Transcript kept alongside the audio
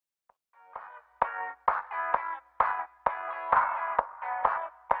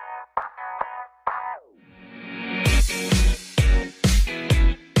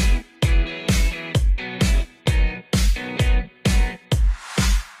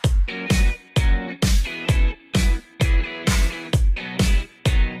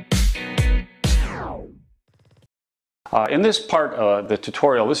In this part of the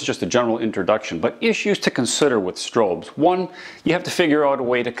tutorial, this is just a general introduction, but issues to consider with strobes. One, you have to figure out a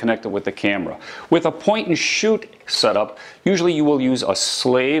way to connect it with the camera. With a point and shoot setup, usually you will use a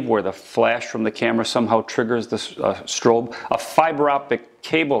slave where the flash from the camera somehow triggers the strobe. A fiber optic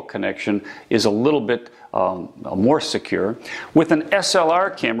cable connection is a little bit more secure. With an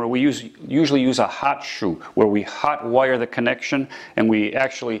SLR camera, we usually use a hot shoe where we hot wire the connection and we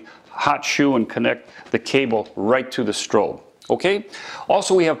actually hot shoe and connect the cable right to the strobe. Okay?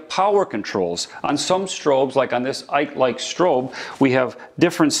 Also, we have power controls. On some strobes, like on this Ike-like strobe, we have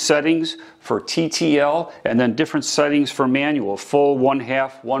different settings for TTL and then different settings for manual, full,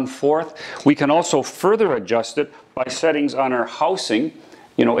 1/2, 1/4. We can also further adjust it by settings on our housing,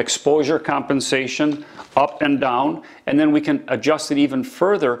 you know, exposure compensation, up and down, and then we can adjust it even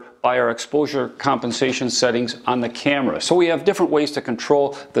further by our exposure compensation settings on the camera. So we have different ways to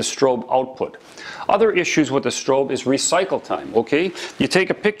control the strobe output. Other issues with the strobe is recycle time, okay? You take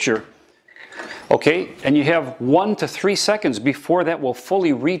a picture, okay, and you have 1 to 3 seconds before that will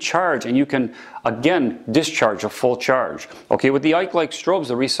fully recharge and you can again discharge a full charge. Okay, with the Ike-like strobes,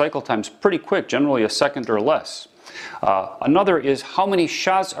 the recycle time is pretty quick, generally a second or less. Another is how many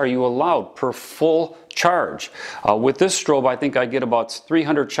shots are you allowed per full charge. With this strobe, I think I get about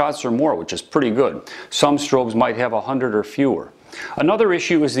 300 shots or more, which is pretty good. Some strobes might have 100 or fewer. Another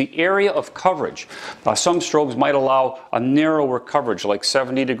issue is the area of coverage. Some strobes might allow a narrower coverage, like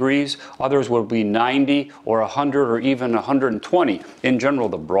 70 degrees. Others will be 90 or 100 or even 120. In general,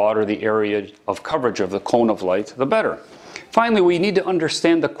 the broader the area of coverage of the cone of light, the better. Finally, we need to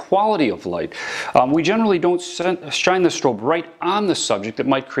understand the quality of light. We generally don't shine the strobe right on the subject. It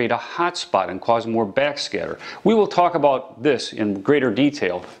might create a hot spot and cause more backscatter. We will talk about this in greater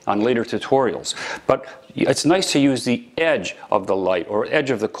detail on later tutorials. But it's nice to use the edge of the light or edge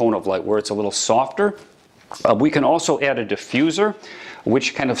of the cone of light where it's a little softer. We can also add a diffuser,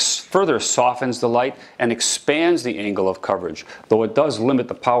 which kind of further softens the light and expands the angle of coverage, though it does limit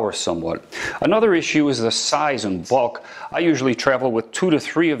the power somewhat. Another issue is the size and bulk. I usually travel with 2 to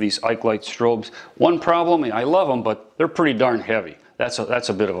 3 of these Ike-light strobes. One problem, I love them, but they're pretty darn heavy. That's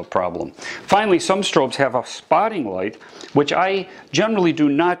a bit of a problem. Finally, some strobes have a spotting light, which I generally do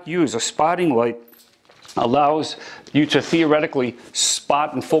not use. A spotting light allows you to theoretically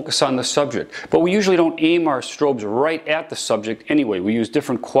spot and focus on the subject. But we usually don't aim our strobes right at the subject anyway. We use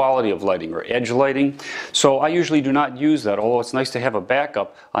different quality of lighting or edge lighting. So I usually do not use that, although it's nice to have a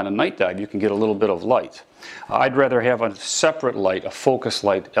backup. On a night dive, you can get a little bit of light. I'd rather have a separate light, a focus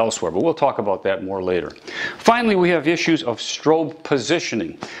light elsewhere, but we'll talk about that more later. Finally, we have issues of strobe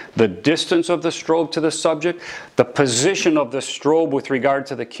positioning. The distance of the strobe to the subject, the position of the strobe with regard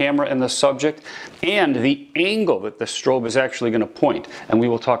to the camera and the subject, and the angle that the strobe is actually going to point, and we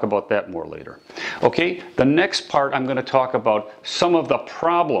will talk about that more later. Okay, the next part I'm going to talk about some of the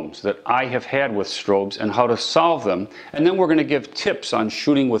problems that I have had with strobes and how to solve them, and then we're going to give tips on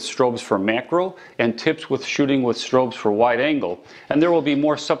shooting with strobes for macro and tips with shooting with strobes for wide angle, and there will be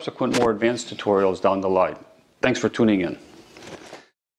more subsequent, more advanced tutorials down the line. Thanks for tuning in.